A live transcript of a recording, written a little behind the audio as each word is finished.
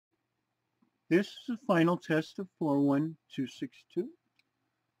This is the final test of 41262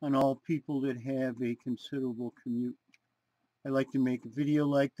 on all people that have a considerable commute. I like to make a video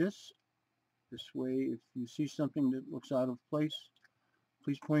like this. This way, if you see something that looks out of place,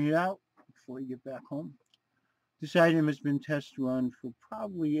 please point it out before you get back home. This item has been test run for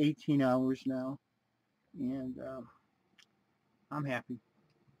probably 18 hours now, and I'm happy.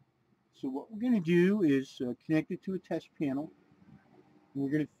 So what we're going to do is connect it to a test panel.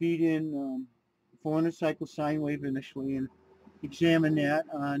 We're going to feed in 400 cycle sine wave initially and examine that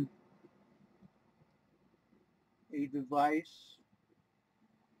on a device.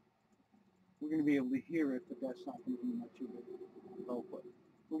 We're going to be able to hear it, but that's not going to be much of a help.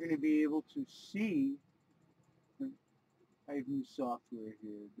 We're going to be able to see. I have new software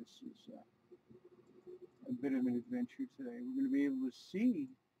here. This is a bit of an adventure today. We're going to be able to see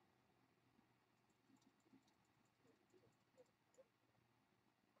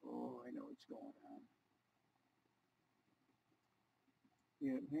I know what's going on.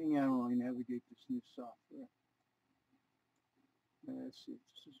 Yeah, hang on while I navigate this new software. Let's see if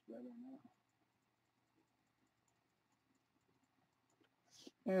this is better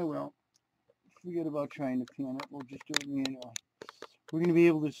now. Yeah, well, forget about trying to pan it. We'll just do it manually. We're going to be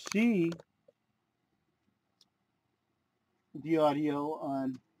able to see the audio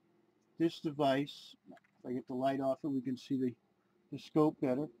on this device. If I get the light off it, we can see the scope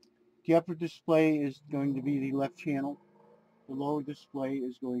better. The upper display is going to be the left channel. The lower display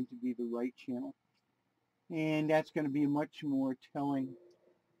is going to be the right channel. And that's going to be a much more telling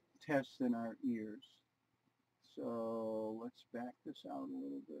test than our ears. So let's back this out a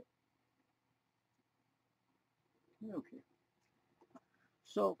little bit. Okay.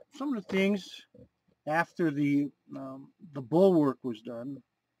 So some of the things after the bulwark was done,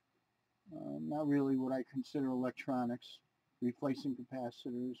 not really what I consider electronics, replacing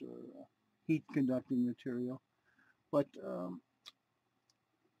capacitors or heat conducting material, but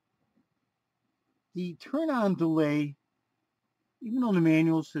the turn on delay, even though the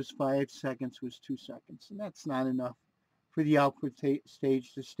manual says 5 seconds, was 2 seconds, and that's not enough for the output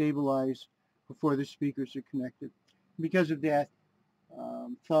stage to stabilize before the speakers are connected. Because of that,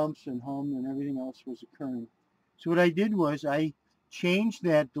 thumps and hum and everything else was occurring. So what I did was I changed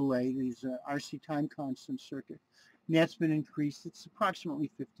that delay, these RC time constant circuit, and that's been increased. It's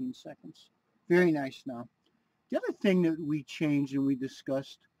approximately 15 seconds. Very nice now. The other thing that we changed and we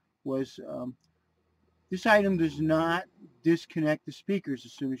discussed was this item does not disconnect the speakers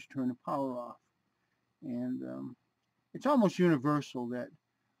as soon as you turn the power off. And it's almost universal that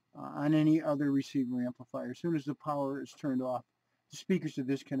on any other receiver amplifier, as soon as the power is turned off, the speakers are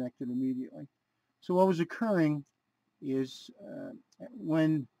disconnected immediately. So what was occurring is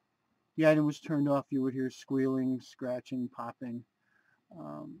when the item was turned off, you would hear squealing, scratching, popping,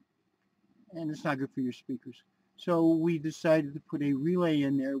 and it's not good for your speakers. So we decided to put a relay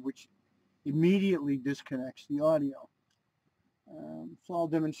in there which immediately disconnects the audio. So I'll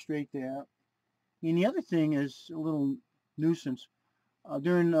demonstrate that. And the other thing is a little nuisance.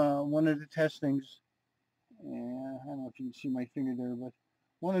 During one of the testings, I don't know if you can see my finger there, but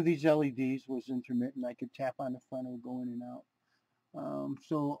one of these LEDs was intermittent. I could tap on the front and go in and out.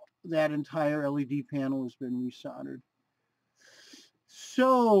 So that entire LED panel has been resoldered.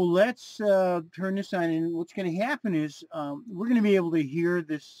 So let's turn this on, and what's going to happen is we're going to be able to hear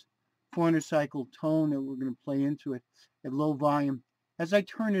this 400 cycle tone that we're going to play into it at low volume. As I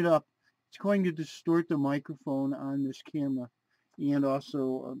turn it up, it's going to distort the microphone on this camera and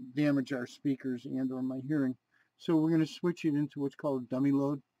also damage our speakers and or my hearing. So we're going to switch it into what's called dummy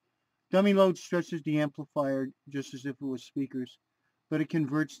load. Dummy load stretches the amplifier just as if it was speakers, but it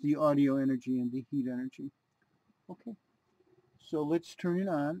converts the audio energy into heat energy. Okay, so let's turn it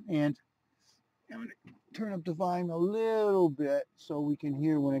on, and I'm going to turn up the volume a little bit so we can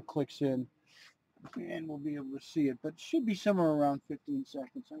hear when it clicks in, and we'll be able to see it, but it should be somewhere around 15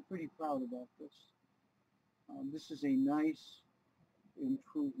 seconds. I'm pretty proud about this. This is a nice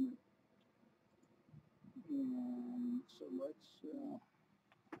improvement. And so let's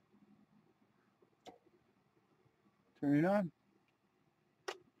turn it on.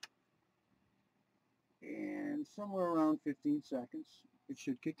 And somewhere around 15 seconds, it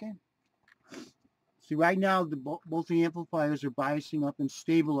should kick in. See, right now, both the amplifiers are biasing up and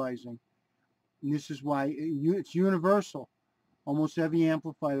stabilizing. And this is why it's universal. Almost every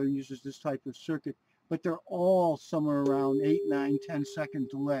amplifier uses this type of circuit, but they're all somewhere around 8, 9, 10 second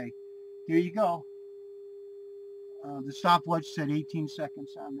delay. There you go. The stopwatch said 18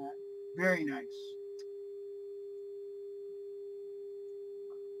 seconds on that. Very nice.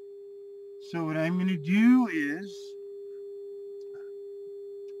 So what I'm going to do is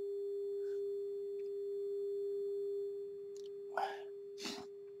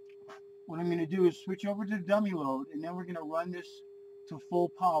what I'm going to do is switch over to the dummy load, and then we're going to run this to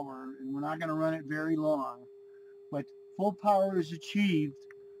full power, and we're not going to run it very long. But full power is achieved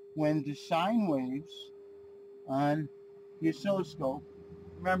when the sine waves on the oscilloscope,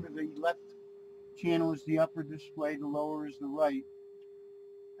 remember the left channel is the upper display, the lower is the right,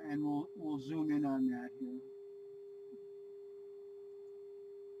 and we'll zoom in on that here.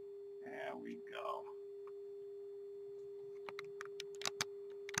 There we go.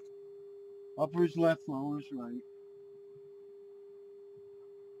 Upper is left, lower is right.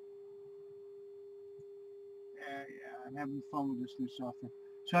 Yeah, I'm having fun with this new software.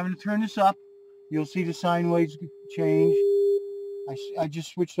 So I'm going to turn this up. You'll see the sine waves change. I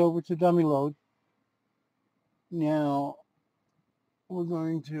just switched over to dummy load. Now we're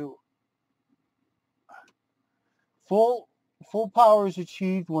going to full power is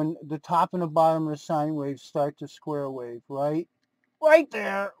achieved when the top and the bottom of the sine waves start to square wave, right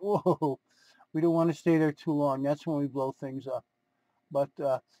there. Whoa, we don't want to stay there too long. That's when we blow things up. But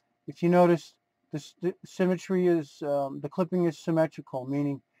if you notice, the symmetry is the clipping is symmetrical,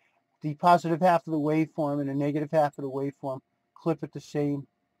 meaning the positive half of the waveform and the negative half of the waveform clip at the same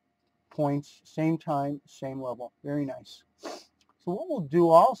points, same time, same level. Very nice. So what we'll do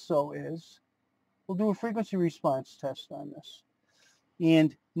also is we'll do a frequency response test on this.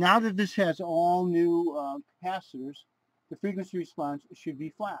 And now that this has all new capacitors, the frequency response should be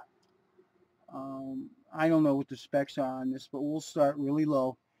flat. I don't know what the specs are on this, but we'll start really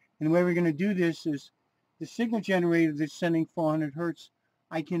low. And the way we're going to do this is the signal generator that's sending 400 hertz,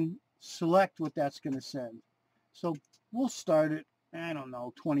 I can select what that's going to send. So we'll start at, I don't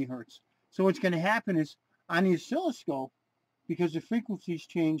know, 20 hertz. So what's going to happen is on the oscilloscope, because the frequency is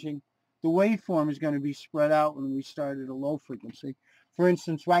changing, the waveform is going to be spread out when we start at a low frequency. For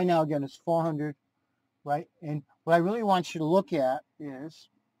instance, right now, again, it's 400, right? And what I really want you to look at is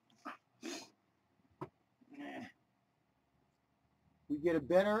we get a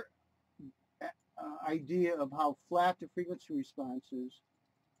better idea of how flat the frequency response is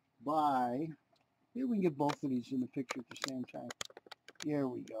by, here we can get both of these in the picture at the same time. There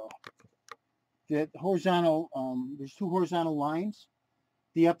we go. The horizontal, there's two horizontal lines.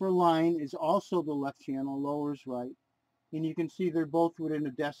 The upper line is also the left channel, lower is right. And you can see they're both within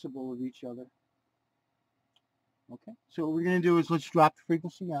a decibel of each other. Okay, so what we're going to do is let's drop the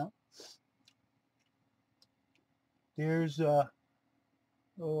frequency out. There's, oh,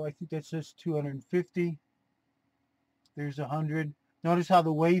 I think that says 250. There's 100. Notice how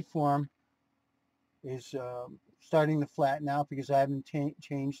the waveform is starting to flatten out because I haven't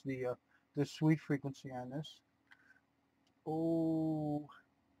changed the sweep frequency on this. Oh,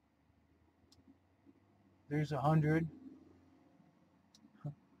 there's 100.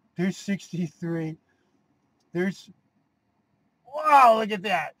 There's 63. There's, wow, look at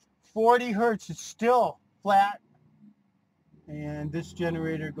that. 40 hertz. It's still flat. And this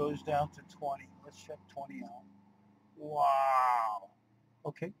generator goes down to 20. Let's check 20 out. Wow.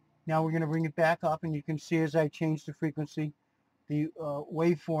 Okay. Now we're going to bring it back up, and you can see as I change the frequency, the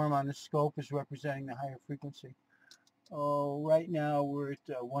waveform on the scope is representing the higher frequency. Oh, right now we're at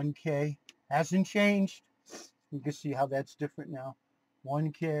 1K. Hasn't changed. You can see how that's different now.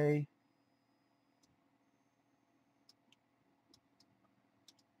 1K.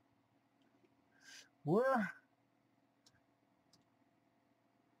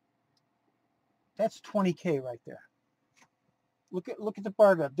 That's 20K right there. Look at the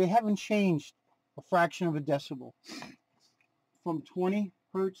bar graph. They haven't changed a fraction of a decibel from 20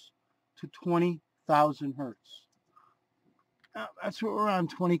 hertz to 20,000 hertz. That's what we're on,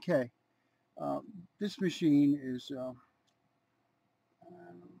 20K. This machine is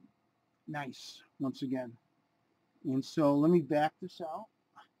nice, once again. And so let me back this out.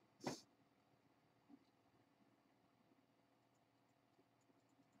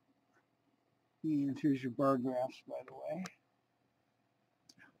 And here's your bar graphs, by the way.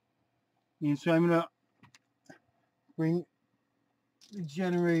 And so I'm going to bring the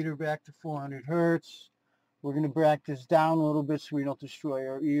generator back to 400 hertz. We're going to back this down a little bit so we don't destroy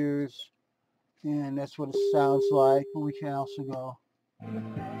our ears. And that's what it sounds like. But we can also go.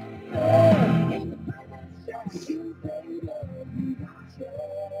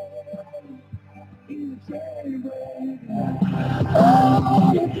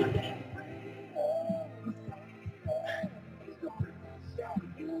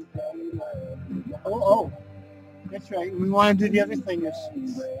 Oh, that's right. We want to do the other thing is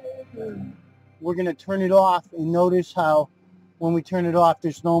we're going to turn it off, and notice how when we turn it off,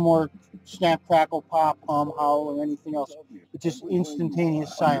 there's no more snap, crackle, pop, hum, howl, or anything else. It's just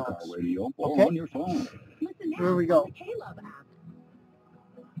instantaneous silence. Okay? Here we go.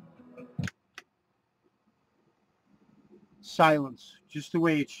 silence, just the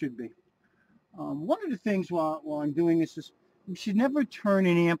way it should be. One of the things while I'm doing this is you should never turn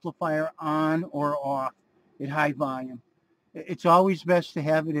an amplifier on or off at high volume. It's always best to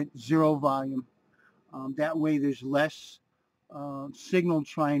have it at 0 volume. That way there's less signal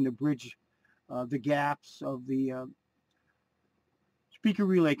trying to bridge the gaps of the speaker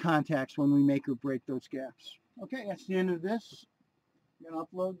relay contacts when we make or break those gaps. Okay, that's the end of this. I'm going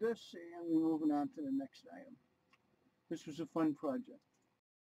to upload this and we're moving on to the next item. This was a fun project.